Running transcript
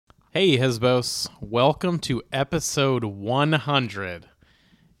Hey, Hezbos. Welcome to episode 100.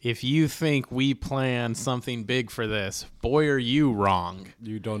 If you think we planned something big for this, boy, are you wrong.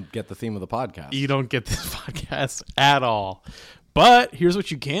 You don't get the theme of the podcast. You don't get this podcast at all. But here's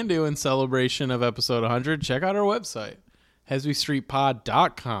what you can do in celebration of episode 100. Check out our website,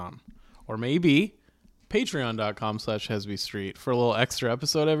 HesbyStreetPod.com, or maybe Patreon.com/HesbyStreet for a little extra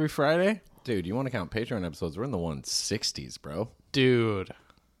episode every Friday. Dude, you want to count Patreon episodes? We're in the 160s, bro. Dude,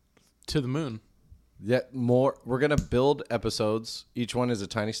 to the moon. Yet more. We're going to build episodes. Each one is a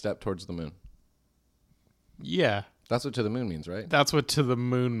tiny step towards the moon. Yeah. That's what to the moon means, right? That's what to the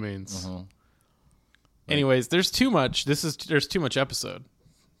moon means. Anyways, there's too much. There's too much episode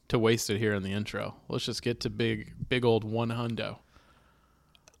to waste it here in the intro. Let's just get to big old 100.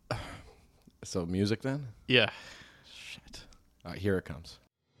 So music then? Yeah. Shit. All right, here it comes.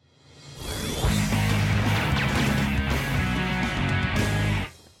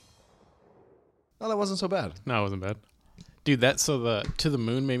 Oh, that wasn't so bad. No, it wasn't bad. Dude, the to the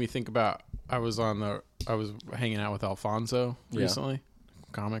moon made me think about I was hanging out with Alfonso recently.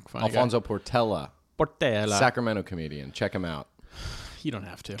 Comic funny Alfonso guy. Portela. Sacramento comedian. Check him out. You don't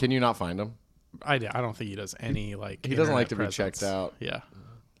have to. Can you not find him? I don't think he does any He doesn't like to presence. be checked out. Yeah.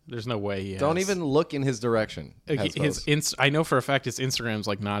 There's no way he Don't has. even look in his direction. I know for a fact his Instagram's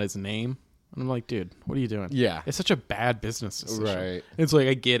like not his name. And I'm like, dude, what are you doing? Yeah. It's such a bad business decision. Right. It's like,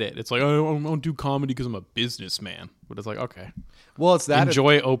 I get it. It's like, I don't do comedy because I'm a businessman. But it's like, okay. Well, it's that.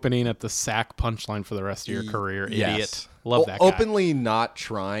 Enjoy opening at the sack punchline for the rest of your career, Yes. idiot. Love that guy. Openly not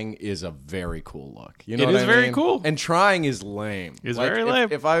trying is a very cool look. You know It what is I very mean? cool. And trying is lame. It's very lame.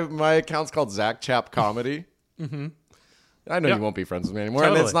 If my account's called Zach Chap Comedy, I know Yep. you won't be friends with me anymore,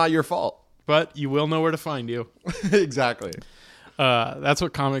 Totally. and it's not your fault. But you will know where to find you. Exactly. That's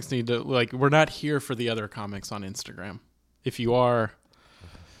what comics need to, like, we're not here for the other comics on Instagram. If you are,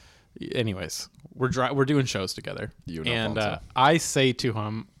 anyways, we're doing shows together. You and and Alfonso. I say to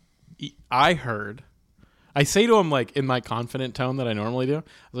him, I say to him, like, in my confident tone that I normally do, I was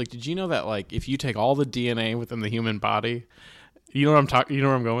like, did you know that, like, if you take all the DNA within the human body, you know what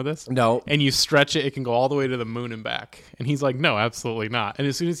I'm going with this? No. And you stretch it, it can go all the way to the moon and back. And he's like, no, absolutely not. And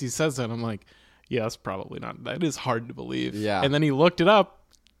as soon as he says that, I'm like, yeah, that's probably not. That is hard to believe. Yeah. And then he looked it up.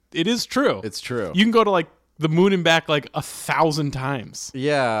 It is true. It's true. You can go to like the moon and back like 1,000 times.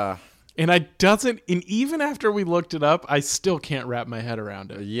 Yeah. And even after we looked it up, I still can't wrap my head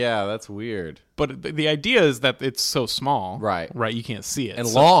around it. Yeah, that's weird. But the idea is that it's so small. Right. Right. You can't see it. And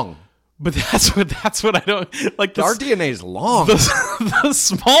So- long. But that's what I don't like. Our DNA is long. The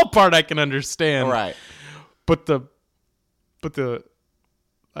small part I can understand. Right. But the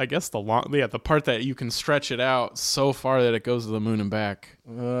I guess the part that you can stretch it out so far that it goes to the moon and back.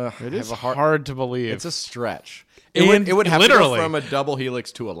 It is hard to believe. It's a stretch. And It would have literally. to go from a double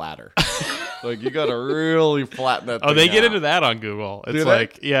helix to a ladder. Like, you got to really flatten that thing they get out. into that on Google. It's Do they?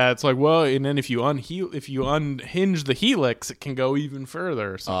 like, yeah, it's like, well, and then if you unhinge the helix, it can go even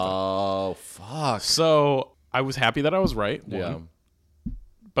further or something. Oh, fuck. So I was happy that I was right. Yeah.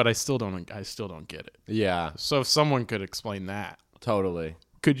 But I still don't get it. Yeah, So if someone could explain that, totally.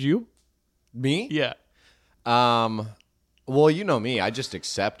 could you? Me? Yeah. Well, you know me. I just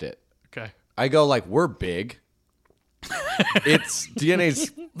accept it. Okay. I go like, we're big. It's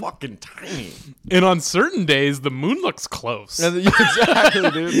DNA's fucking tiny. And on certain days, the moon looks close.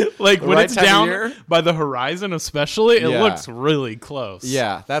 Exactly, dude. Like The when right it's time of down year? by the horizon, especially, it Yeah. looks really close.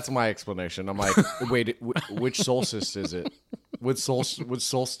 Yeah, that's my explanation. I'm like, wait, which solstice is it? Which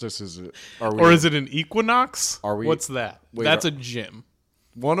solstice is it? Or is it an equinox? Are we- What's that? Wait, That's a gym.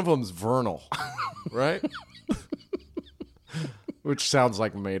 One of them's vernal, right? Which sounds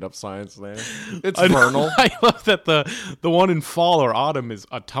like made up science there. It's vernal. I love that the one in fall or autumn is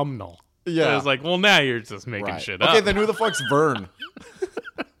autumnal. Yeah. It's like, well, now you're just making Right. shit Okay, up. then who the fuck's Vern?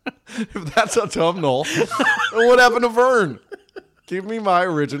 If that's autumnal, then what happened to Vern? Give me my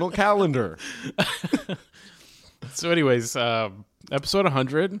original calendar. So anyways, episode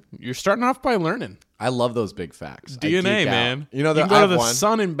 100, you're starting off by learning. I love those big facts. I DNA, geek out. man. You know, you can I go to have the one.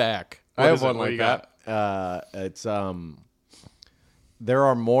 sun and back. I What have is it? one What like you got? that. It's there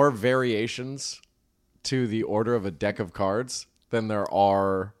are more variations to the order of a deck of cards than there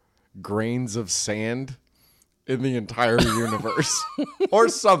are grains of sand in the entire universe, or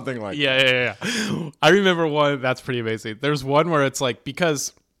something like that. Yeah. I remember one that's pretty amazing. There's one where it's like,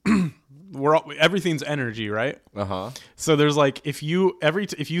 because everything's energy, right? So there's like, if you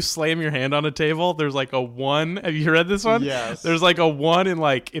slam your hand on a table, there's like a 1. Have you read this one? Yes. There's like a 1 in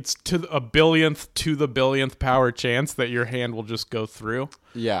like it's to a billionth to the billionth power chance that your hand will just go through.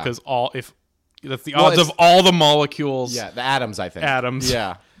 Yeah. Because that's the odds of all the molecules. Yeah, the atoms, I think. Atoms.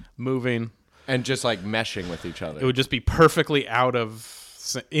 Yeah. moving, and just like meshing with each other. It would just be perfectly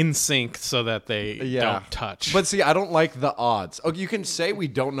in sync so that they don't touch. But see, I don't like the odds. Oh, you can say we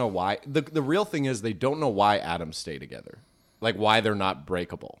don't know why. The real thing is they don't know why atoms stay together, like why they're not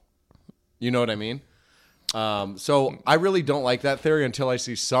breakable. You know what I mean? So I really don't like that theory until I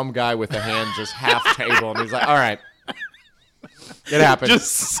see some guy with a hand just half table, and he's like, "All right, it happened."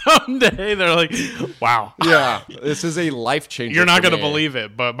 Just someday they're like, "Wow, yeah, this is a life changer." You're not gonna believe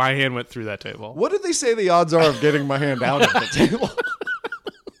it, but my hand went through that table. What did they say the odds are of getting my hand out of the table?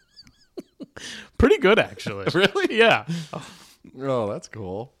 Pretty good, actually. Really? Yeah. Oh, that's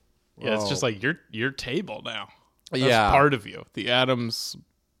cool. Yeah, it's just like your table now. That's Yeah. part of you. The atoms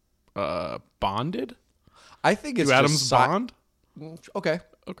bonded? I think it's Do atoms just bond? Okay.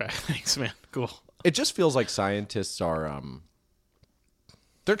 Okay, thanks, man. Cool. It just feels like scientists are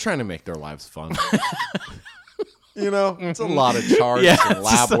they're trying to make their lives fun. You know, it's a lot of charts and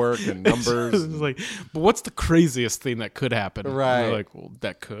lab work and numbers. It's like, but what's the craziest thing that could happen? And Right. they're like, well,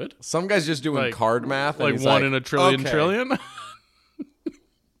 that could. Some guy's just doing Like- card math. And Like he's one in a trillion okay, trillion?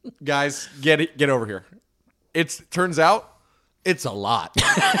 Guys, get over here. Turns out it's a lot.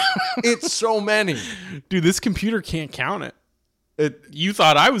 It's so many. Dude, this computer can't count it. It You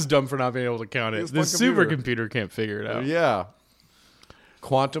thought I was dumb for not being able to count it. This This fun computer. supercomputer can't figure it out. yeah.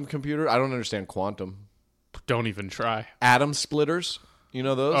 Quantum computer. I don't understand quantum. Don't even try. Atom splitters. You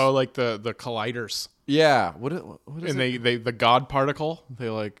know those? Oh, like the colliders. Yeah. What is And it? they the God particle, they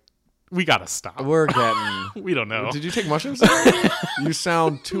like, we gotta stop. We're getting. We don't know. Did you take mushrooms? You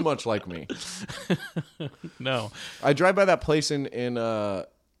sound too much like me. No. I drive by that place in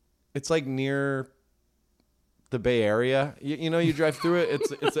it's like near the Bay Area. You know, you drive through it.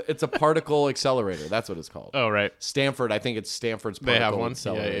 It's a particle accelerator. That's what it's called. Oh, right. Stanford. I think it's Stanford's They particle have one?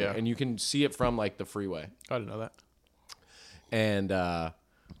 accelerator, Yeah. and you can see it from like the freeway. I didn't know that. And I'm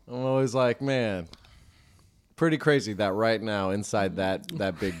always like, man, pretty crazy that right now inside that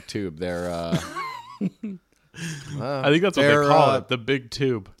big tube, they're I think that's what they they're, call it, the big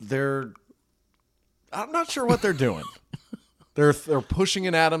tube. I'm not sure what they're doing. They're pushing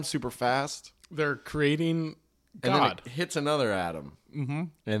an atom super fast. They're creating And God. then it hits another atom. Mm-hmm.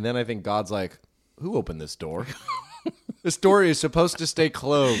 And then I think God's like, who opened this door? This door is supposed to stay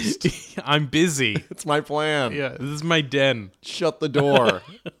closed. I'm busy. It's my plan. Yeah, this is my den. Shut the door.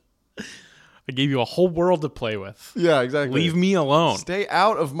 I gave you a whole world to play with. Yeah, exactly. Leave me alone. Stay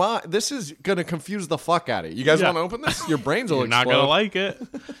out of my... This is going to confuse the fuck out of you. You guys Yeah. want to open this? Your brains will You're not explode. gonna like it.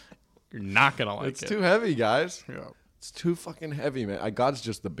 You're not gonna like It's it. too heavy, guys. Yeah. It's too fucking heavy, man. God's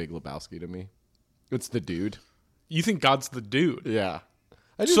just the Big Lebowski to me. It's the dude. You think God's the dude? Yeah.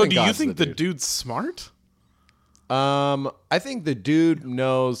 I do So think do you God's think the dude. dude's smart? I think the dude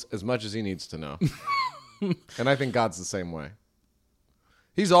knows as much as he needs to know. And I think God's the same way.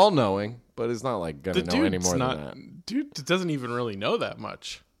 He's all knowing, but it's not like gonna know any more than that. Dude doesn't even really know that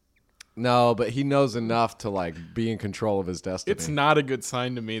much. No, but he knows enough to like be in control of his destiny. It's not a good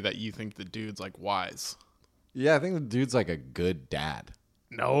sign to me that you think the dude's like wise. Yeah, I think the dude's like a good dad.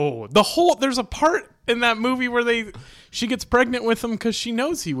 No, there's a part in that movie where she gets pregnant with him because she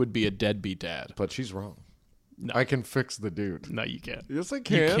knows he would be a deadbeat dad. But she's wrong. No. I can fix the dude. No, you can't. Yes, I You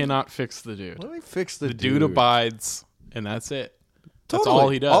can. cannot fix the dude. Let me fix the The dude abides, and that's it. That's Totally. all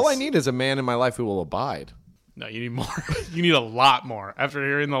he does. All I need is a man in my life who will abide. No, you need more. You need a lot more. After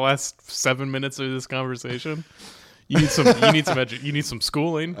hearing the last 7 minutes of this conversation, you need some. You need some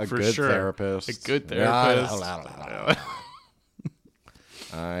schooling A for good sure. therapist. A good therapist.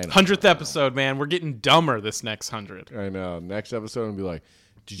 100th episode, man. We're getting dumber this next 100. I know. Next episode, I'll be like,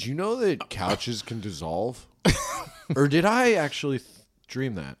 did you know that couches can dissolve? Or did I actually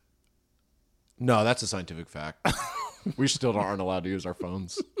dream that? No, that's a scientific fact. We still aren't allowed to use our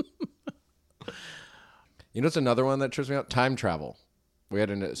phones. You know what's another one that trips me out? Time travel. We had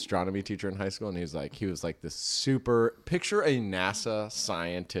an astronomy teacher in high school, and he was like this super... Picture a NASA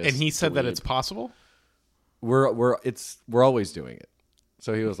scientist. And he said that dweeb. it's possible. We're always doing it.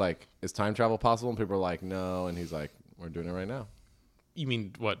 So he was like, is time travel possible? And people were like, no. And he's like, we're doing it right now. You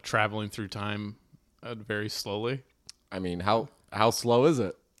mean what? Traveling through time very slowly? I mean, how slow is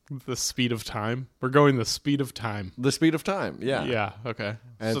it? The speed of time. We're going the speed of time. The speed of time, yeah. Yeah. Okay.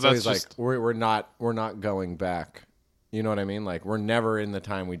 And so, that's he's just like, we're not going back. You know what I mean? Like we're never in the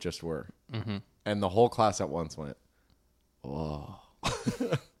time we just were. Mm-hmm. And the whole class at once went, oh.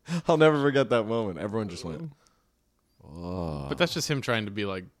 I'll never forget that moment. Everyone just went, oh. But that's just him trying to be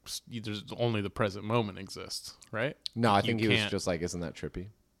like, there's only the present moment exists, right? No, I You think he was can't- just like, isn't that trippy?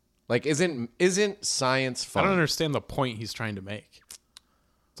 Like, isn't science fun? I don't understand the point he's trying to make.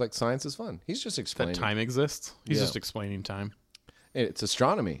 It's like science is fun. He's just That explaining. time exists. He's Yeah. just explaining time. It's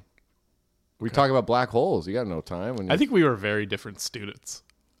astronomy. We talk about black holes. You got no time. When I think we were very different students.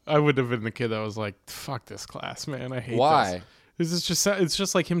 I would have been the kid that was like, "Fuck this class, man. I hate Why? this." It's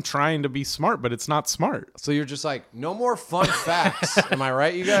just like him trying to be smart, but it's not smart. So you're just like, no more fun facts. Am I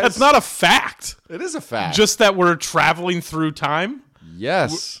right, you guys? That's not a fact. It is a fact. Just that we're traveling through time.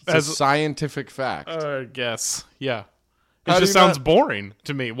 Yes, it's a scientific fact. I guess. Yeah. How It do just you sounds not- boring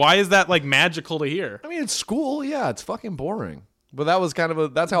to me. Why is that like magical to hear? I mean, it's school. Yeah, it's fucking boring. But that was kind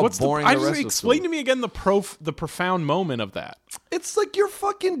of that's how What's boring I the just rest of explain school. to me again the profound moment of that. It's like your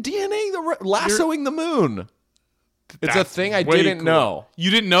fucking DNA lassoing the moon. It's a That's thing I way didn't cool. know. You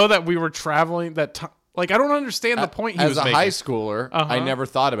didn't know that we were traveling that time. Like I don't understand the point he As was a making. high schooler, I Uh-huh. never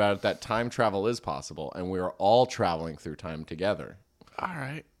thought about it that time travel is possible, and we are all traveling through time together. All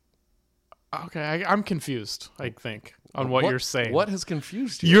right. Okay, I'm confused. I think on what you're saying. What has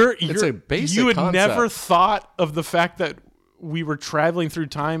confused you? It's a basic You had concept. never thought of the fact that we were traveling through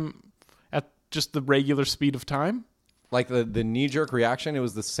time at just the regular speed of time. Like the knee-jerk reaction, it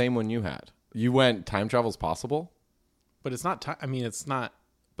was the same one you had. You went, time travel's possible? But it's not time. I mean, it's not.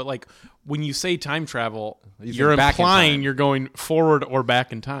 But like when you say time travel, You you're think back in implying time. you're going forward or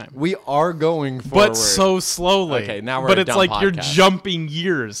back in time. We are going forward. But so slowly. Okay, now we're But a it's dumb like you're podcast. jumping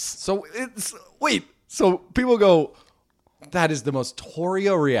years. So it's wait. So people go, that is the most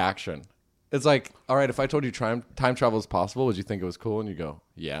Torio reaction. It's like, all right, if I told you time travel is possible, would you think it was cool? And you go,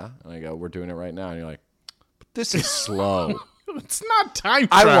 yeah. And I go, we're doing it right now. And you're like, but this is slow. It's not time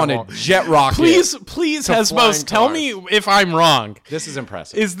I travel. want a jet rocket. Please, to Hesbos, flying tell cars. me if I'm wrong. This is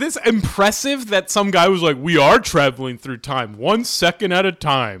impressive. Is this impressive that some guy was like, we are traveling through time 1 second at a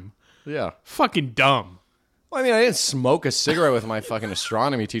time? Yeah. Fucking dumb. Well, I mean, I didn't smoke a cigarette with my fucking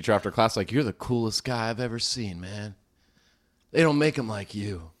astronomy teacher after class. Like, you're the coolest guy I've ever seen, man. They don't make them like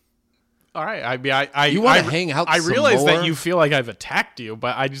you. All right. I mean, You wanna hang out I some realize that more? you feel like I've attacked you,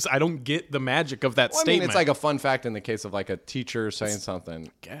 but I don't get the magic of that Well, I statement. mean, it's like a fun fact in the case of like a teacher saying something,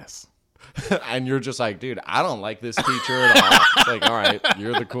 guess. and you're just like, dude, I don't like this teacher at all. It's like, all right,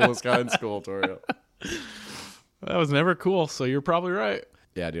 you're the coolest guy in school, Torio. That was never cool, so you're probably right.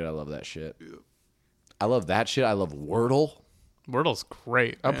 Yeah, dude, I love that shit. I love that shit. I love Wordle. Wordle's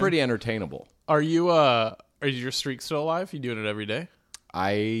great. I'm man. pretty entertainable. Are your streak still alive? You doing it every day?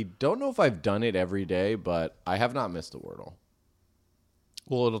 I don't know if I've done it every day, but I have not missed a Wordle.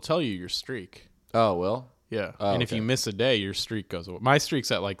 Well, it'll tell you your streak. Oh, well. Yeah. Oh, and if okay. you miss a day, your streak goes away. My streak's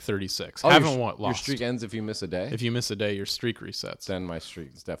at like 36. Oh, Haven't your, lost. Your streak ends if you miss a day? If you miss a day, your streak resets. Then my streak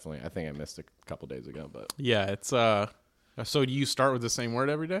is definitely, I think I missed a couple days ago, but Yeah, it's so do you start with the same word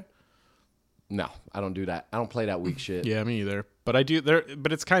every day? no, I don't do that. I don't play that weak shit. Yeah, me either. But I do there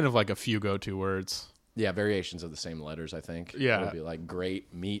but it's kind of like a few go-to words. Yeah, variations of the same letters, I think. Yeah. It would be like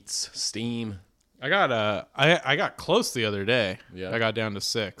great, meets, steam. I got I got close the other day. Yeah. I got down to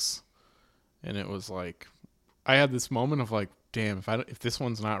 6. And it was like I had this moment of like, damn, if this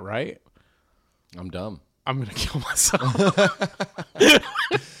one's not right, I'm dumb. I'm going to kill myself.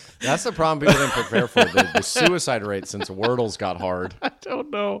 That's the problem people didn't prepare for. The suicide rate since Wordle's got hard. I don't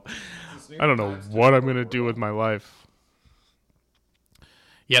know what I'm going to do with my life.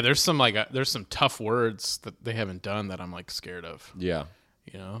 Yeah, there's some tough words that they haven't done that I'm like scared of, Yeah.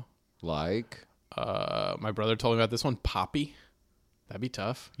 you know? Like? My brother told me about this one, Poppy. That'd be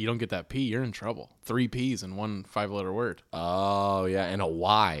tough. You don't get that P, you're in trouble. 3 P's in one 5-letter word. Oh, yeah. And a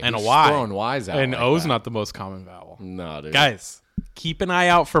Y. And Who's a Y. throwing Y's out. And like O's that? not the most common vowel. No, dude. Guys, keep an eye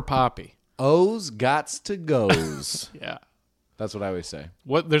out for Poppy. O's gots to goes. Yeah. That's what I always say.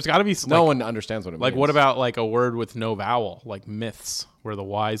 There's got to be No one understands what it means. like what about like a word with no vowel, like myths, where the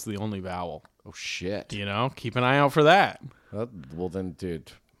Y's the only vowel. Oh, shit. You know, keep an eye out for that. Well, then,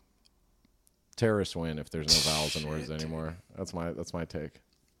 dude. Terrorists win if there's no vowels in words anymore. That's my take.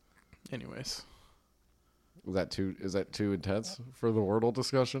 Anyways, Is that too intense for the Wordle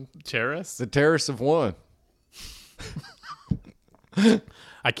discussion? terrorists? The terrorists have won.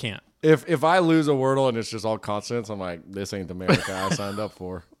 I can't. If I lose a Wordle and it's just all consonants, I'm like, this ain't the America I signed up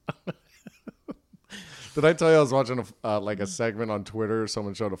for. Did I tell you I was watching a segment on Twitter?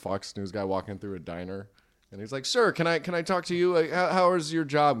 Someone showed a Fox News guy walking through a diner, and he's like, "Sir, can I talk to you? How is your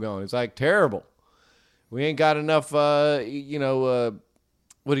job going?" He's like, "Terrible. We ain't got enough. What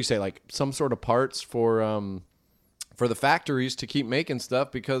do you say? Like some sort of parts for the factories to keep making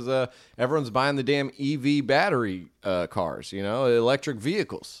stuff because everyone's buying the damn EV battery cars, electric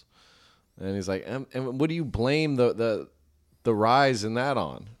vehicles." And he's like, and what do you blame the rise in that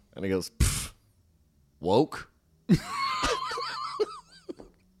on? And he goes, woke.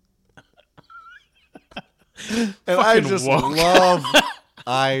 And I just woke.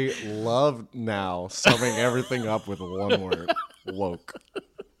 love now summing everything up with one word, woke.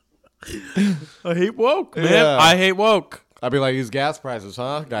 I hate woke, man. Yeah. I hate woke. I'd be like, these gas prices,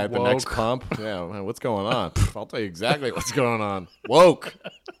 huh? Guy at the next Woke. pump. Yeah, man, what's going on? I'll tell you exactly what's going on. Woke.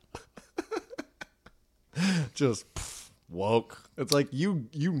 Just woke. It's like you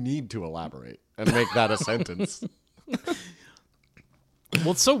need to elaborate and make that a sentence.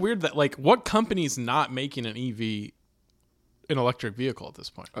 Well, it's so weird that like what company's not making an EV, an electric vehicle at this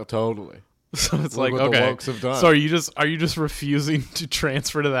point? Oh, totally. So it's Look like, what the okay, wokes have done. so are you just refusing to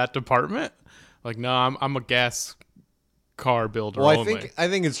transfer to that department? Like, no, I'm a gas car builder. Well, only. I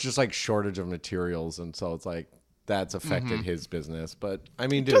think it's just like shortage of materials, and so it's like that's affected his business. But I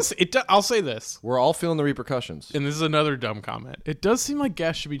mean, dude, I'll say this, we're all feeling the repercussions. and this is another dumb comment. It does seem like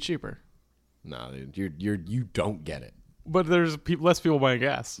gas should be cheaper, No, dude, you don't get it. but there's less people buying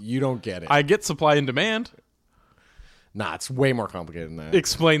gas. You don't get it. I get supply and demand. Nah, it's way more complicated than that.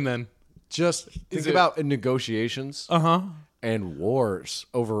 Explain then. Just think about negotiations and wars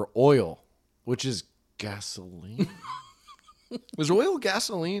over oil, which is gasoline. Is oil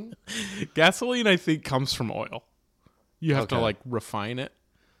gasoline? Gasoline, I think, comes from oil. You have to like refine it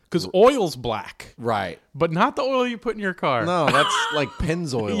because oil's black, Right. but not the oil you put in your car. No, that's like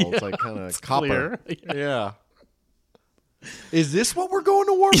Pennzoil. It's like kind of copper. clear. Yeah. Is this what we're going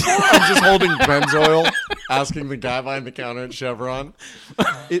to war for? I'm just holding Pennzoil, asking the guy behind the counter at Chevron.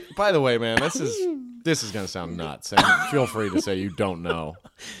 By the way, man, this is going to sound nuts. And feel free to say you don't know.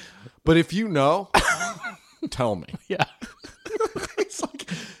 But if you know, tell me. Yeah.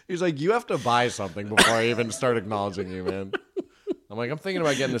 He's like, you have to buy something before I even start acknowledging you, man. I'm like, I'm thinking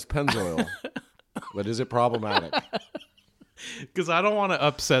about getting this Pennzoil. But is it problematic? Because I don't want to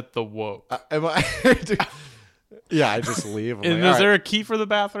upset the woke. Am I... Yeah, I just leave. I'm And like, is there a key for the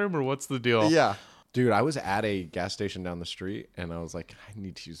bathroom, or what's the deal? Yeah. Dude, I was at a gas station down the street, and I was like, I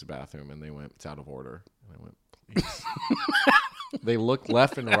need to use the bathroom. And they went, it's out of order. And I went, please. They looked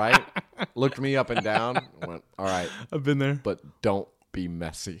left and right, looked me up and down, and went, all right, I've been there. but don't be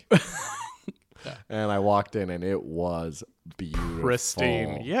messy. And I walked in, and it was beautiful.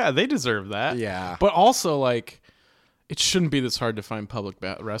 Pristine. Yeah, they deserve that. Yeah. But also, like, it shouldn't be this hard to find public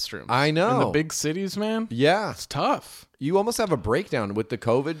restrooms. I know. In the big cities, man. Yeah. It's tough. You almost have a breakdown with the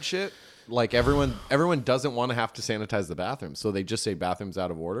COVID shit. Like, everyone doesn't want to have to sanitize the bathroom, so they just say bathrooms out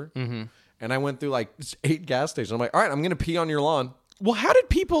of order. Mm-hmm. And I went through, like, 8 gas stations. I'm like, all right, I'm going to pee on your lawn. Well, how did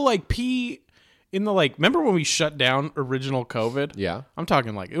people, like, pee in the, like, remember when we shut down original COVID? Yeah. I'm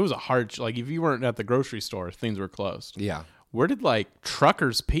talking, like, it was a hard, like, if you weren't at the grocery store, things were closed. Yeah. Where did, like,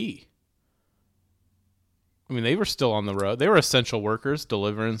 truckers pee? I mean, they were still on the road. They were essential workers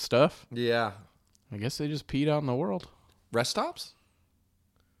delivering stuff. Yeah. I guess they just peed out in the world. Rest stops?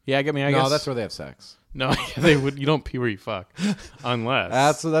 Yeah, I guess. No, that's where they have sex. No, they would. You don't pee where you fuck,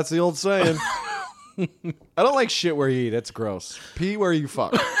 unless That's the old saying. I don't like shit where you eat. It's gross. Pee where you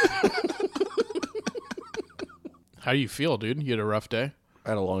fuck. How do you feel, dude? You had a rough day. I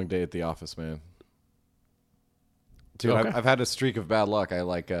had a long day at the office, man. Dude, Okay. I've had a streak of bad luck. I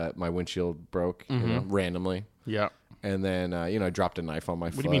my windshield broke randomly, Yeah. and then I dropped a knife on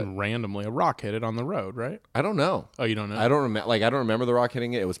my foot. What do you mean randomly? A rock hit it on the road, right? I don't know. Oh, you don't know? I don't remember the rock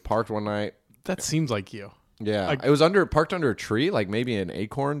hitting it. It was parked one night. That seems like you. Yeah, it was parked under a tree. Like maybe an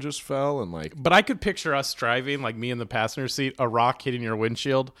acorn just fell and like. But I could picture us driving, like me in the passenger seat, a rock hitting your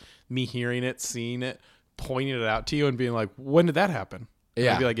windshield, me hearing it, seeing it, pointing it out to you, and being like, "When did that happen?" And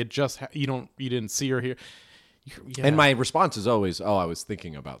Yeah. I'd be like, "It just you didn't see or hear." Yeah. And my response is always, "Oh, I was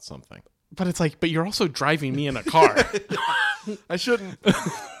thinking about something." But it's like, but you're also driving me in a car. I shouldn't.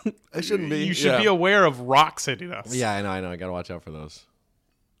 I shouldn't be. You should be aware of rocks hitting us. Yeah, I know. I got to watch out for those.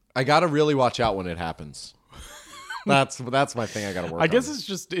 I got to really watch out when it happens. That's my thing. I got to work. I guess on.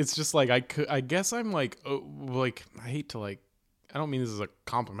 it's just like I guess I'm like I hate to like I don't mean this is a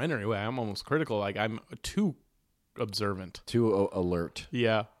complimentary way. I'm almost critical. Like I'm too observant. Too alert.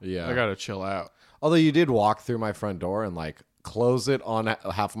 Yeah. Yeah. I gotta chill out. Although you did walk through my front door and like close it on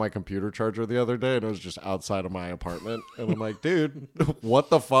half my computer charger the other day, and it was just outside of my apartment. And I'm like, dude, what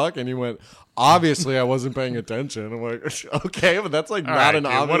the fuck? And he went, obviously I wasn't paying attention. I'm like, okay, but that's like All not right, an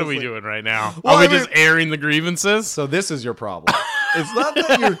dude, obvious. what are we doing right now? Well, Are we I mean- just airing the grievances? So this is your problem. It's not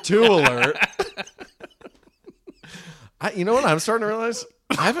that you're too alert. You know what I'm starting to realize?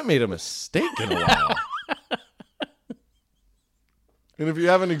 I haven't made a mistake in a while. And if you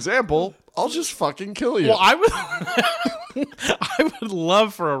have an example, I'll just fucking kill you. Well, I would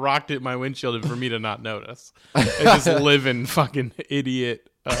love for a rock to hit my windshield and for me to not notice. And just live in fucking idiot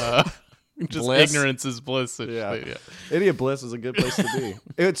just Bliss. ignorance is bliss. Yeah. Yeah. Idiot bliss is a good place to be.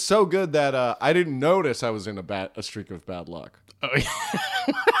 It's so good that I didn't notice I was in a streak of bad luck. Oh, yeah.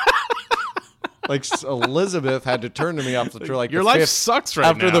 Like Elizabeth had to turn to me after like your the life fifth, sucks right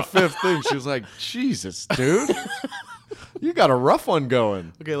after now. the fifth thing. She was like, Jesus, dude. You got a rough one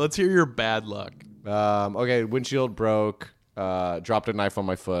going. Okay, let's hear your bad luck. Okay, windshield broke. Dropped a knife on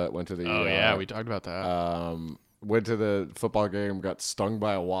my foot. Went to the. Oh yeah, we talked about that. Went to the football game. Got stung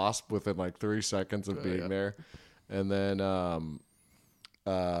by a wasp within like 3 seconds of being there, and then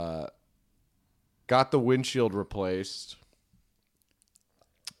got the windshield replaced,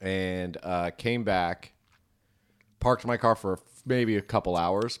 and came back. Parked my car for maybe a couple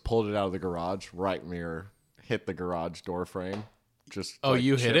hours. Pulled it out of the garage. Right mirror hit the garage door frame. Just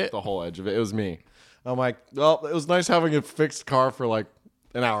you hit it? The whole edge of it. It was me. I'm like, well, it was nice having a fixed car for like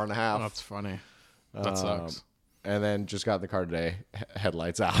an hour and a half. That's funny. That sucks. And then just got in the car today.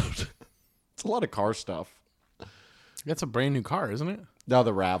 Headlights out. It's a lot of car stuff. That's a brand new car, isn't it? Now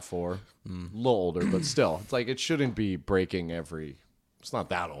the RAV4. A little older, but still. It's like it shouldn't be breaking every... It's not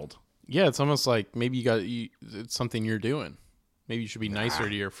that old. Yeah, it's almost like maybe it's something you're doing. Maybe you should be nicer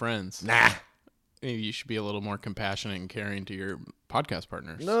to your friends. Nah. Maybe you should be a little more compassionate and caring to your podcast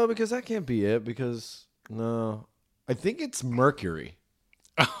partners. No, because that can't be it. Because, no. I think it's Mercury.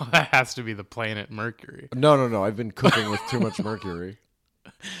 Oh, that has to be the planet Mercury. No. I've been cooking with too much mercury.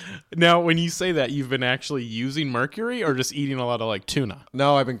 Now, when you say that, you've been actually using mercury or just eating a lot of like tuna?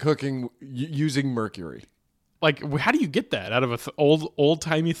 No, I've been cooking using mercury. Like, how do you get that out of a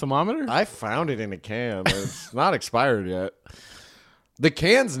old-timey thermometer? I found it in a can. It's not expired yet. The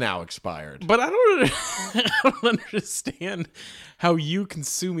can's now expired. But I don't understand how you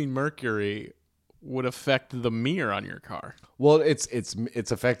consuming mercury would affect the mirror on your car. Well, it's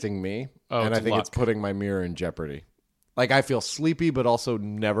affecting me, and I think luck. it's putting my mirror in jeopardy. Like, I feel sleepy, but also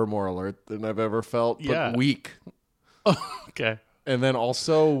never more alert than I've ever felt, but Yeah. weak. Okay. And then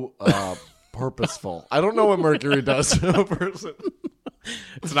also purposeful. I don't know what mercury does to a person.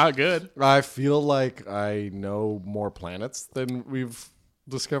 It's not good. I feel like I know more planets than we've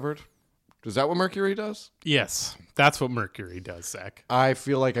discovered. Is that what mercury does? Yes, that's what mercury does, Zach. I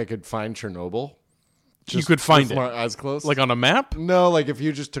feel like I could find Chernobyl. You could find with it. my eyes closed. Like on a map? No, like if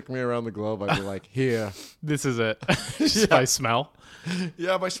you just took me around the globe, I'd be like, here. This is it. Just by smell?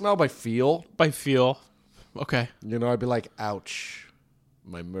 Yeah, by smell, by feel. By feel. Okay. You know, I'd be like, ouch,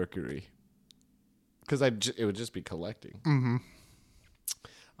 my mercury. Because it would just be collecting. Mm-hmm.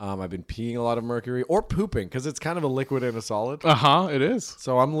 I've been peeing a lot of mercury or pooping because it's kind of a liquid and a solid. Uh-huh, it is.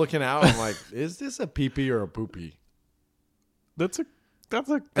 So I'm looking out. I'm like, is this a pee-pee or a poopy? That's and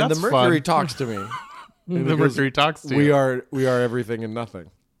the mercury talks to me. The mercury talks to we you. are everything and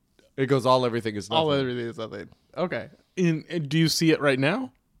nothing. It goes all everything is nothing. All everything is nothing. Okay. And do you see it right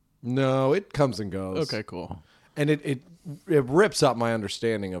now? No, it comes and goes. Okay, cool. And it rips up my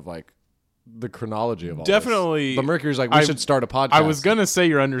understanding of like the chronology of all Definitely. this. The mercury's like, we should start a podcast. I was going to say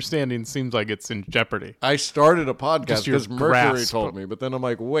your understanding seems like it's in jeopardy. I started a podcast Just your because Mercury grasp. told me, but then I'm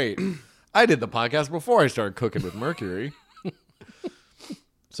like, wait, I did the podcast before I started cooking with Mercury.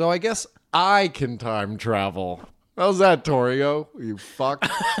 So I guess I can time travel. How's that, Torio? You fuck.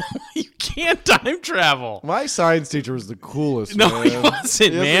 You can't time travel. My science teacher was the coolest, No, man. he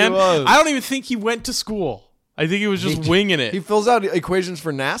wasn't, Yes, man. he was. I don't even think he went to school. I think he was just winging it. He fills out equations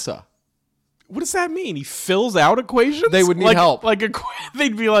for NASA. What does that mean? He fills out equations? They would need help.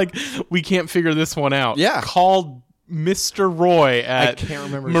 They'd be like, we can't figure this one out. Yeah. Call Mr. Roy at can't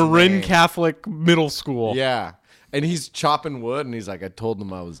remember his Marin name. Catholic Middle School. Yeah. And he's chopping wood, and he's like, I told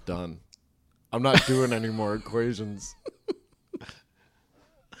him I was done. I'm not doing any more equations.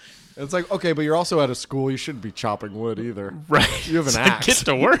 It's like, okay, but you're also at a school. You shouldn't be chopping wood either. Right. You have an axe. Get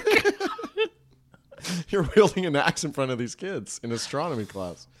to work. You're wielding an axe in front of these kids in astronomy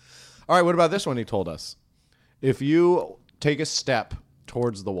class. All right, what about this one he told us? If you take a step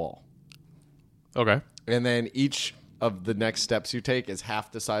towards the wall, Okay. and then each of the next steps you take is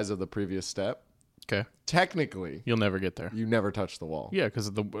half the size of the previous step, Okay. technically, You'll never get there. you never touch the wall. Yeah, because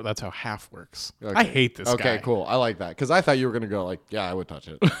that's how half works. Okay. I hate this guy. Okay, cool. I like that. Because I thought you were going to go like, yeah, I would touch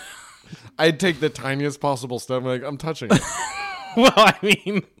it. I'd take the tiniest possible step and be like, I'm touching it. Well,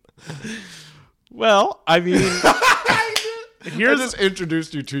 I mean, I here's just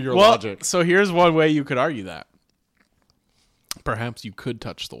introduced you to your logic. So here's one way you could argue that. Perhaps you could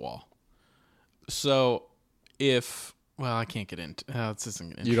touch the wall. So I can't get into this.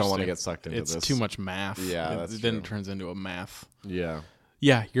 Isn't interesting. You don't want to get sucked into it's this. too much math. Yeah, that's then true. it turns into a math. Yeah.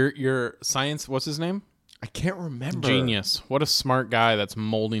 Yeah, your science. What's his name? I can't remember. Genius. What a smart guy that's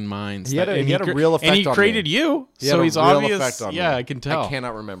molding minds. He had a real effect and he on created me. you. He had So a he's real obvious. effect on me. Yeah, I can tell. I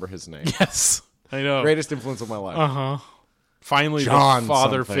cannot remember his name. Yes, I know. Greatest influence of my life. Uh-huh. Finally, John the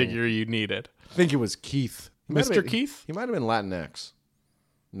father something. figure you needed. I think it was Keith. Mr. Keith? He might have been Latinx.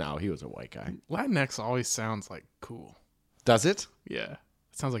 No, he was a white guy. Latinx always sounds like cool. Does it? Yeah. It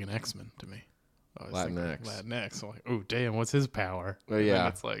sounds like an X-Men to me. Latinx. Latinx. I'm like, oh, damn, what's his power? Oh, yeah.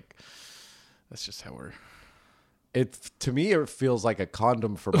 It's like, that's just how we're... To me, it feels like a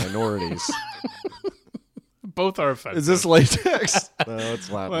condom for minorities. Both are offensive. Is this latex? No, it's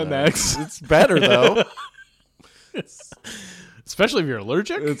Latinx. Latinx. It's better, though. Especially if you're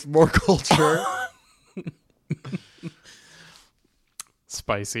allergic. It's more culture.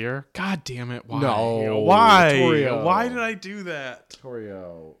 Spicier. God damn it. Why? No. Why? Torio. Why did I do that?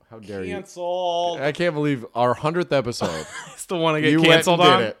 Torio, how dare Canceled. you? I can't believe our 100th episode. It's the one I get You canceled went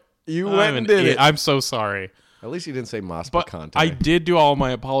and on. did it. You went and did it. I'm so sorry. At least you didn't say Mas But Picante. I did do all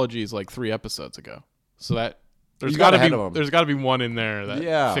my apologies like 3 episodes ago. So that there's You got got to ahead be of 'em. there's got to be one in there that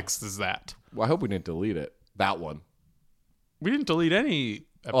Yeah. fixes that. Well, I hope we didn't delete it. That one. We didn't delete any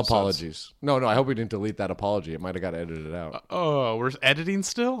episodes. Apologies. No, I hope we didn't delete that apology. It might have got edited out. Oh, we're editing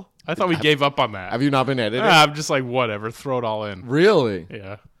still? I thought we gave up on that. Have you not been editing? I'm just like, whatever, throw it all in. Really?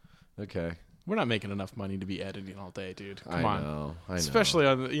 Yeah. Okay. We're not making enough money to be editing all day, dude. Come I on. know. Especially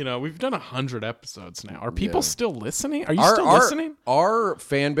on, we've done 100 episodes now. Are people Yeah. still listening? Are you still listening? Our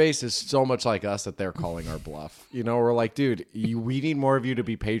fan base is so much like us that they're calling our bluff. We're like, dude, we need more of you to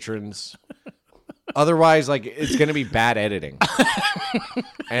be patrons. Otherwise, like, it's gonna be bad editing.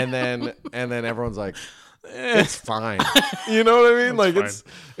 and then everyone's like, it's fine. You know what I mean? Like,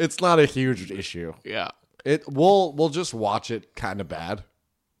 it's not a huge issue. Yeah. We'll just watch it kind of bad,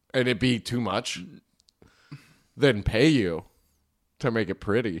 and it be too much, then pay you to make it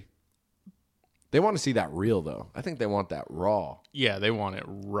pretty. They want to see that real, though. I think they want that raw. Yeah, they want it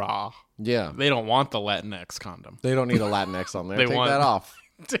raw. Yeah. They don't want the Latinx condom. They don't need a Latinx on there. They Take want- that off.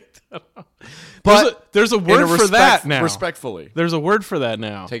 But there's a word for that now. Respectfully. There's a word for that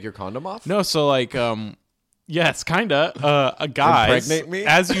now. Take your condom off? No, so like, yes, kinda. A guy, Impregnate me?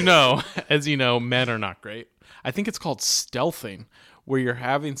 as you know, men are not great. I think it's called stealthing, where you're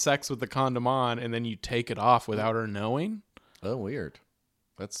having sex with the condom on and then you take it off without her knowing. Oh, weird.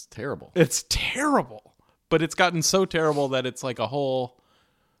 That's terrible. It's terrible, but it's gotten so terrible that it's like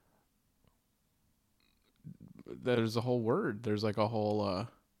there's a whole word. There's like a whole.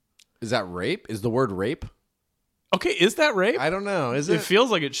 Is that rape? Is the word rape? Okay, is that rape? I don't know. Is it? It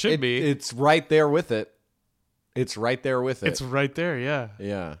feels like it should be. It's right there with it. It's right there with it. It's right there. Yeah.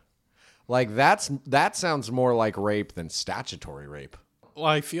 Yeah. Like that sounds more like rape than statutory rape. Well,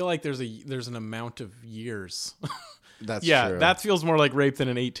 I feel like there's an amount of years. That's yeah, true. that feels more like rape than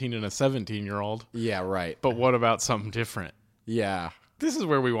an 18 and a 17-year-old. Yeah, right. But what about something different? Yeah. This is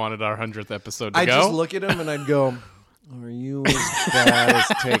where we wanted our 100th episode to I go. just look at him and I'd go, are you as bad as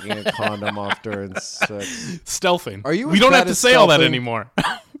taking a condom off during sex? Stealthing. Are you We as don't bad have to as say all that stealthing? anymore.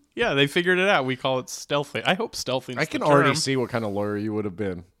 Yeah, they figured it out. We call it stealthing. I hope stealthing. I can already see what kind of lawyer you would have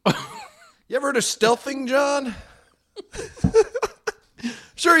been. You ever heard of stealthing, John?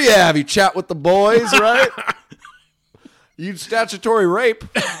 Sure you have. You chat with the boys, right? You'd statutory rape.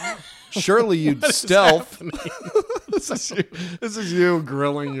 Surely you'd stealth. This is you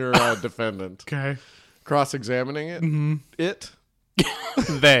grilling your defendant. Okay. Cross-examining it? Mm-hmm. It?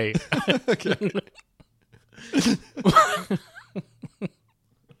 They. Okay.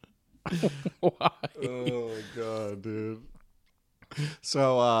 Why? Oh, my God, dude.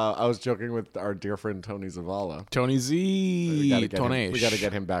 So I was joking with our dear friend Tony Zavala. Tony Z. We got to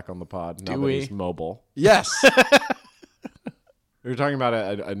get him back on the pod now that he's mobile. Yes. We were talking about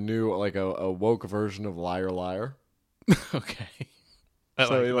a new, like a woke version of Liar Liar. Okay. Jim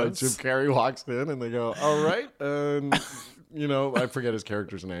Carrey walks in and they go, all right. I forget his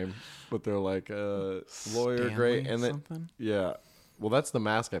character's name, but they're like, lawyer, Stanley great. And then, something? yeah. Well, that's the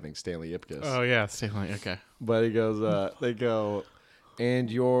mask, I think, Stanley Ipkiss. Oh, yeah. Stanley. Okay. But he goes, they go,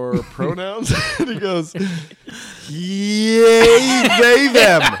 and your pronouns? And he goes, yay, they,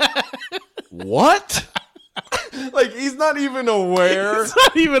 them. What? Like, he's not even aware. He's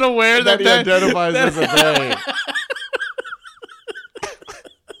not even aware that he identifies as a they.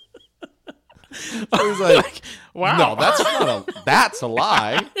 So he's like, wow. No, that's a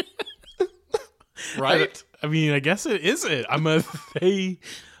lie. Right? I mean, I guess it is it. I'm a they.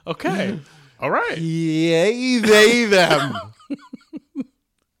 Okay. All right. Yay, they, them.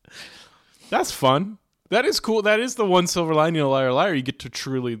 That's fun. That is cool. That is the one silver lining of Liar Liar. You get to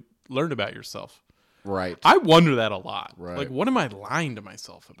truly learn about yourself. Right. I wonder that a lot. Right. Like, what am I lying to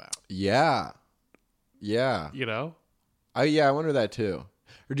myself about? Yeah. Yeah. You know? I wonder that too.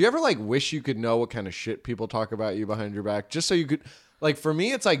 Or do you ever like wish you could know what kind of shit people talk about you behind your back? Just so you could, like, for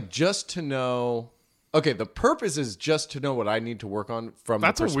me, it's like just to know. Okay, the purpose is just to know what I need to work on from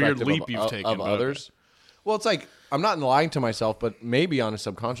That's the a weird perspective leap of, you've taken, of but others. Well, it's like I'm not lying to myself, but maybe on a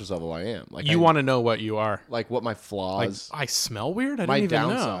subconscious level I am. Like You want to know what you are. like what my Like, flaws, I smell weird? I my didn't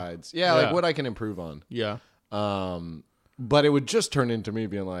even downsides. know. Yeah, like what I can improve on. Yeah. But it would just turn into me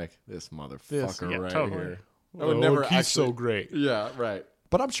being like, this motherfucker totally. here. I would never he's actually, so great. Yeah, right.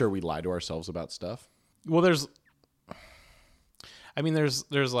 But I'm sure we lie to ourselves about stuff. Well, there's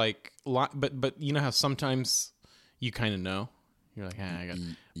like, but you know how sometimes you kind of know? You're like, I got,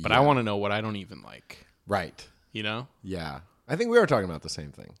 but I want to know what I don't even like. Right. You know? Yeah. I think we are talking about the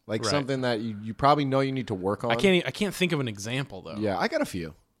same thing. Like something that you probably know you need to work on. I can't think of an example though. Yeah, I got a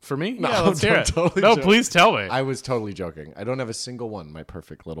few. For me? No, Yeah, let's hear it. totally No, joking. please tell me. I was totally joking. I don't have a single one, my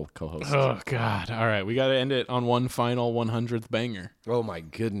perfect little co-host. Oh God! All right, we got to end it on one final 100th banger. Oh my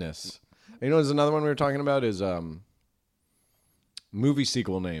goodness. You know, there's another one we were talking about is movie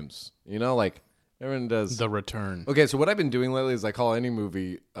sequel names. You know, like everyone does. The Return. Okay, so what I've been doing lately is I call any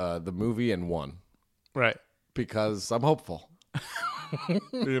movie the movie and one Right. because I'm hopeful.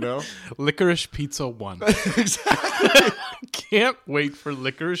 You know? Licorice Pizza 1. Exactly. Can't wait for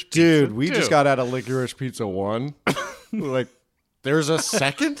Licorice Pizza Dude, we 2. just got out of Licorice Pizza 1. Like, there's a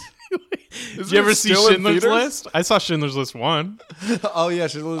second? Did you ever see Schindler's List? I saw Schindler's List 1. Oh, yeah,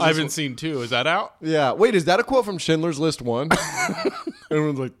 Schindler's List. I haven't seen 2. Is that out? Yeah. Wait, is that a quote from Schindler's List 1?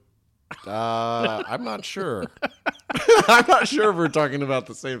 Everyone's like, I'm not sure. I'm not sure if we're talking about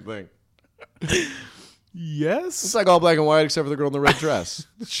the same thing. Yes. It's like all black and white except for the girl in the red dress.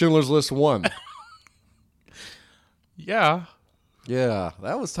 Schindler's List 1. Yeah. Yeah,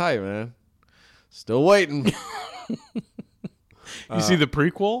 that was tight, man. Still waiting. You see the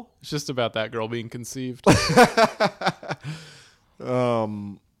prequel? It's just about that girl being conceived.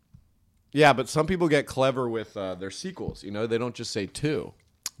 Yeah, but some people get clever with their sequels. You know, they don't just say 2.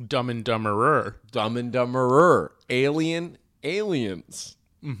 Dumb and Dumberer. Dumb and Dumberer. Alien, Aliens.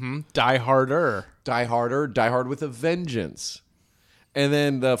 Die Harder. Die Harder, Die Hard with a Vengeance. And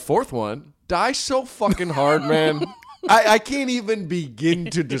then the fourth one, Die So Fucking Hard, man. I can't even begin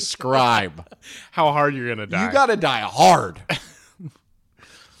to describe. How hard you're going to die. You got to die hard.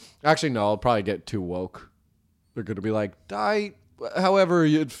 Actually, no, I'll probably get too woke. They're going to be like, die however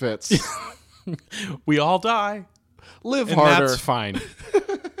it fits. We all die. Live And harder. that's fine.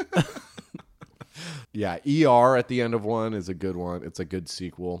 Yeah, ER at the end of one is a good one. It's a good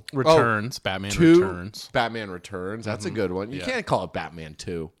sequel. Returns. Batman 2, Returns. Batman Returns. That's a good one. You can't call it Batman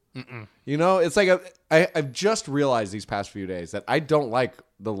 2. You know, it's like I've just realized these past few days that I don't like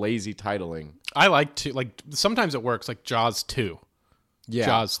the lazy titling. I like to, like, sometimes it works, like Jaws 2. Yeah.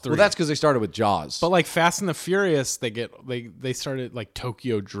 Jaws 3. Well, that's because they started with Jaws. But like Fast and the Furious, they started like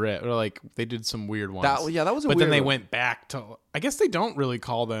Tokyo Drift, or like they did some weird ones. that was a but weird then they one. went back to, I guess they don't really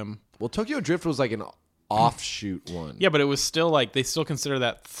call them. Well, Tokyo Drift was like an offshoot one. Yeah, but it was still like, they still consider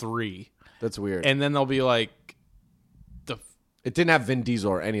that 3. That's weird. And then they'll be like, it didn't have Vin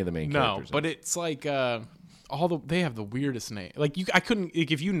Diesel or any of the main characters. No, but it's like they have the weirdest name. Like I couldn't,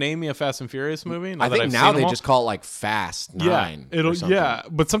 like, if you name me a Fast and Furious movie, I think now they just call it like Fast 9. Yeah,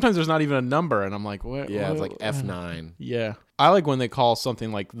 but sometimes there's not even a number, and I'm like, what? Yeah, what? it's like F9. Yeah, I like when they call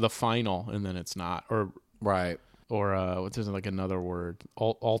something like The Final and then it's not, or Right. what's like another word,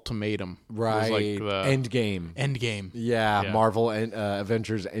 ultimatum. Right. It was like the Endgame. Endgame. Yeah, Marvel and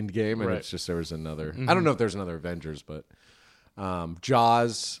Avengers Endgame, and Right. it's just there was another. I don't know if there's another Avengers, but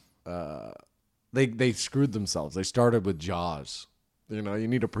Jaws. They screwed themselves. They started with Jaws. You know, you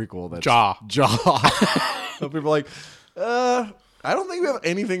need a prequel that's Jaw. So people are like, I don't think we have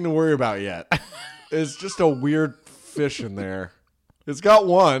anything to worry about yet. It's just a weird fish in there. It's got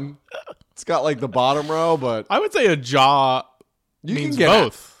one. It's got like the bottom row, but I would say a jaw you means can get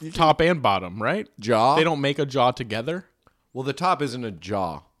both, top and bottom, right? jaw. They don't make a jaw together. Well, the top isn't a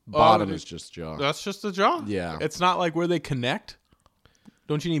jaw. Bottom Oh, is just jaw. That's just a jaw. Yeah. It's not like where they connect.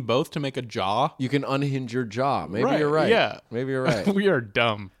 Don't you need both to make a jaw? You can unhinge your jaw. Maybe Right, you're right. yeah. Maybe you're right. We are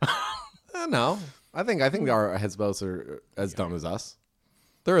dumb. No, I think our heads both are as dumb as us.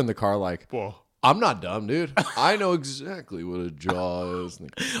 They're in the car like, Whoa. I'm not dumb, dude. I know exactly what a jaw is.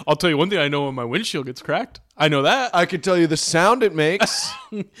 I'll tell you one thing I know when my windshield gets cracked. I know that. I could tell you the sound it makes.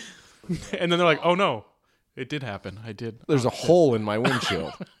 And then they're like, oh no, it did happen. I did. There's a hole in my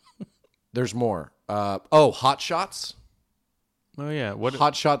windshield. There's more. Hot Shots. Oh yeah. What?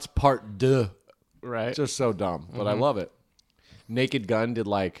 Hot Shots Part 2. Right. Just so dumb, but I love it. Naked Gun did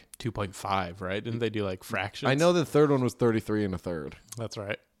like 2.5, right? Didn't they do like fractions? I know the third one was 33 and a third. That's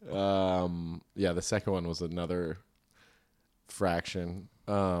right. Yeah, the second one was another fraction.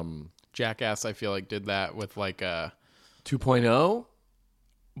 Jackass, I feel like, did that with like a 2.0?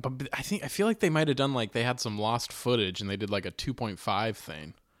 But I feel like they might have done like they had some lost footage and they did like a 2.5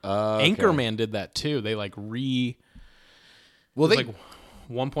 thing. Okay. Anchorman did that too. They like Well, they like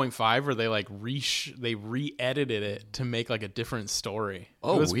 1.5, or they like they re-edited it to make like a different story.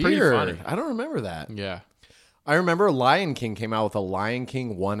 Oh, it was weird. pretty funny. I don't remember that. Yeah. I remember Lion King came out with a Lion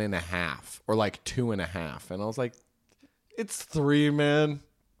King 1.5 or like 2.5, and I was like, "It's 3, man.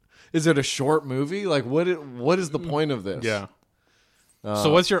 Is it a short movie? Like, what is the point of this?" Yeah.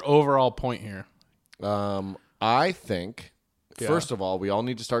 So what's your overall point here? I think first of all, we all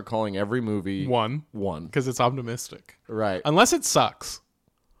need to start calling every movie One, one, because it's optimistic. right? Unless it sucks,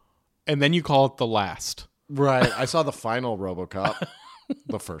 and then you call it the last. Right. I saw the final RoboCop,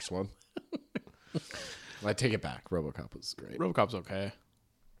 the first one. I take it back. RoboCop was great. RoboCop's okay.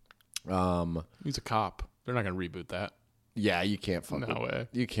 He's a cop. They're not gonna reboot that. Yeah, you can't fuck. No way.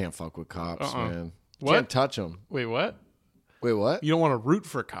 You can't fuck with cops, man. You What? can't touch them. Wait, what? Wait, what? You don't want to root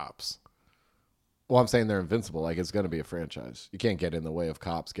for cops. Well, I'm saying they're invincible. Like, it's going to be a franchise. You can't get in the way of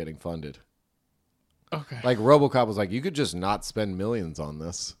cops getting funded. Okay. Like, RoboCop was like, you could just not spend millions on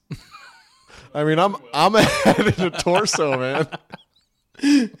this. I mean, I'm a head and a torso, man.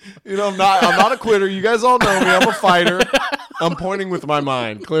 You know, I'm not a quitter. You guys all know me. I'm a fighter. I'm pointing with my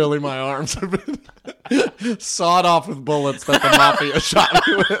mind. Clearly, my arms have been sawed off with bullets that the mafia shot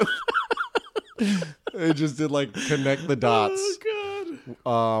me with. They just did like connect the dots.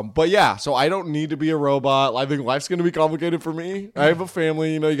 Oh, God. But yeah, so I don't need to be a robot. I think life's going to be complicated for me. I have a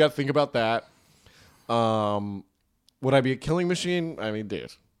family. You know, you got to think about that. Would I be a killing machine? I mean,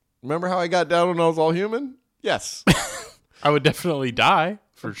 dude, remember how I got down when I was all human? Yes. I would definitely die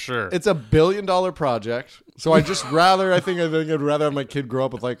for sure. It's a $1 billion project. So I think I'd rather have my kid grow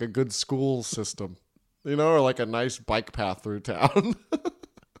up with like a good school system, you know, or like a nice bike path through town.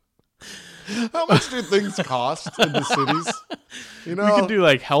 How much do things cost in the cities? You know, we could do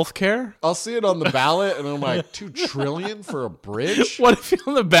like healthcare. I'll see it on the ballot and I'm like, $2 trillion for a bridge? What if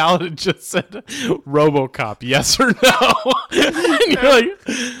on the ballot it just said RoboCop, yes or no? And you're like,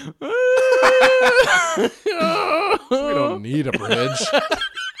 We don't need a bridge.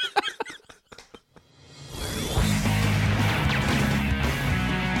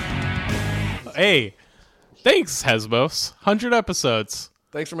 hey, thanks, Hesbos. 100 episodes.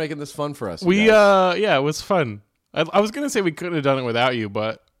 Thanks for making this fun for us. Yeah, it was fun. I was going to say we could have done it without you,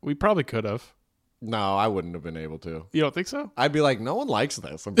 but we probably could have. No, I wouldn't have been able to. You don't think so? I'd be like, no one likes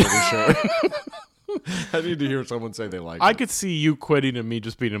this, I'm pretty sure. I need to hear someone say they like it. I could see you quitting and me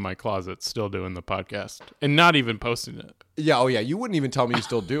just being in my closet still doing the podcast and not even posting it. Yeah, oh yeah, you wouldn't even tell me you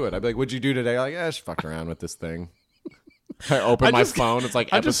still do it. I'd be like, what'd you do today? Like, just fuck around with this thing. I open my phone, it's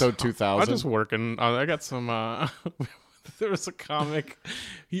like episode 2000. I'm just working. I got some, there was a comic.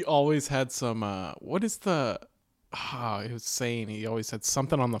 He always had some, what is the, he was saying he always had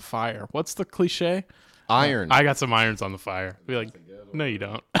something on the fire. What's the cliche? Iron. I got some irons on the fire. Be like, no, you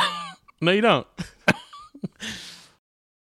don't. No, you don't.